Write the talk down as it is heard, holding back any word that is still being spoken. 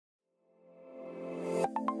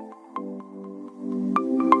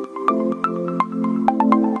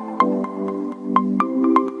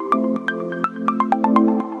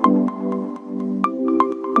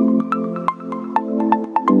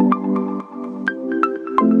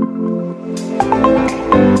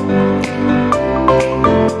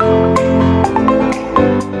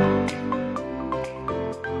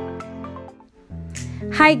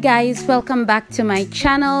Hi guys, welcome back to my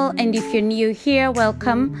channel, and if you're new here,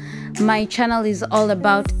 welcome. My channel is all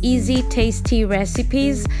about easy, tasty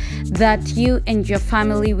recipes that you and your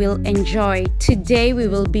family will enjoy. Today we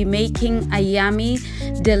will be making a yummy,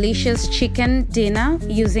 delicious chicken dinner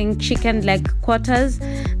using chicken leg quarters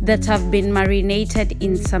that have been marinated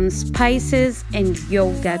in some spices and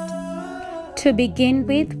yogurt. To begin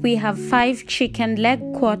with, we have 5 chicken leg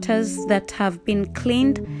quarters that have been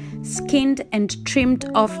cleaned, skinned and trimmed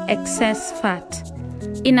off excess fat.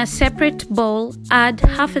 In a separate bowl, add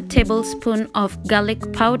half a tablespoon of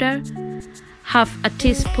garlic powder, half a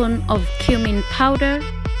teaspoon of cumin powder,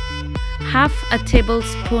 half a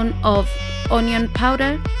tablespoon of onion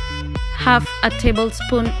powder, half a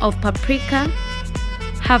tablespoon of paprika,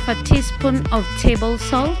 half a teaspoon of table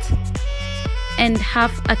salt, and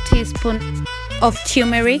half a teaspoon of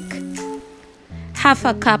turmeric, half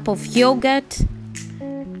a cup of yogurt,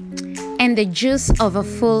 and the juice of a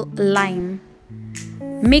full lime.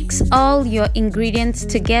 Mix all your ingredients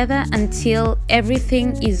together until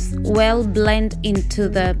everything is well blended into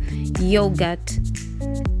the yogurt.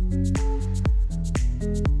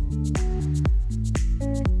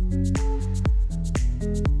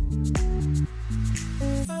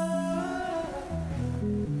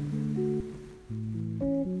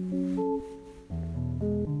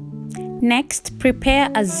 Next, prepare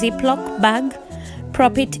a Ziploc bag.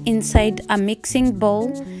 Prop it inside a mixing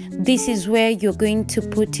bowl. This is where you're going to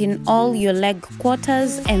put in all your leg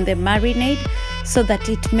quarters and the marinade so that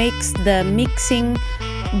it makes the mixing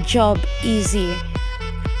job easier.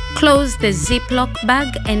 Close the Ziploc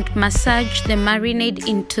bag and massage the marinade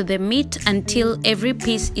into the meat until every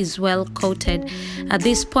piece is well coated. At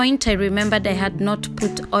this point, I remembered I had not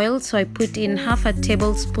put oil, so I put in half a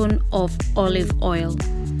tablespoon of olive oil.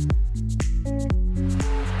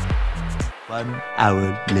 1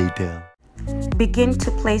 hour later. Begin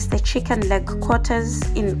to place the chicken leg quarters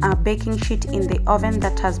in a baking sheet in the oven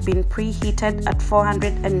that has been preheated at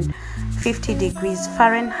 450 degrees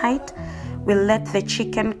Fahrenheit. We'll let the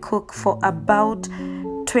chicken cook for about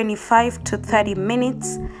 25 to 30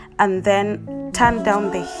 minutes and then turn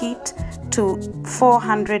down the heat to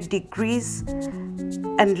 400 degrees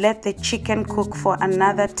and let the chicken cook for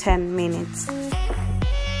another 10 minutes.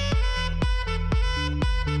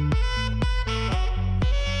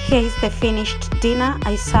 Here is the finished dinner.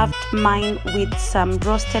 I served mine with some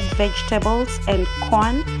roasted vegetables and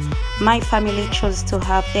corn. My family chose to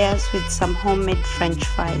have theirs with some homemade French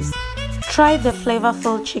fries. Try the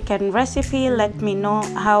flavorful chicken recipe. Let me know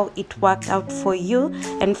how it worked out for you.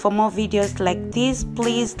 And for more videos like this,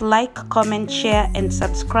 please like, comment, share and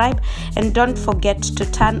subscribe. And don't forget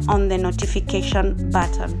to turn on the notification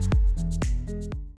button.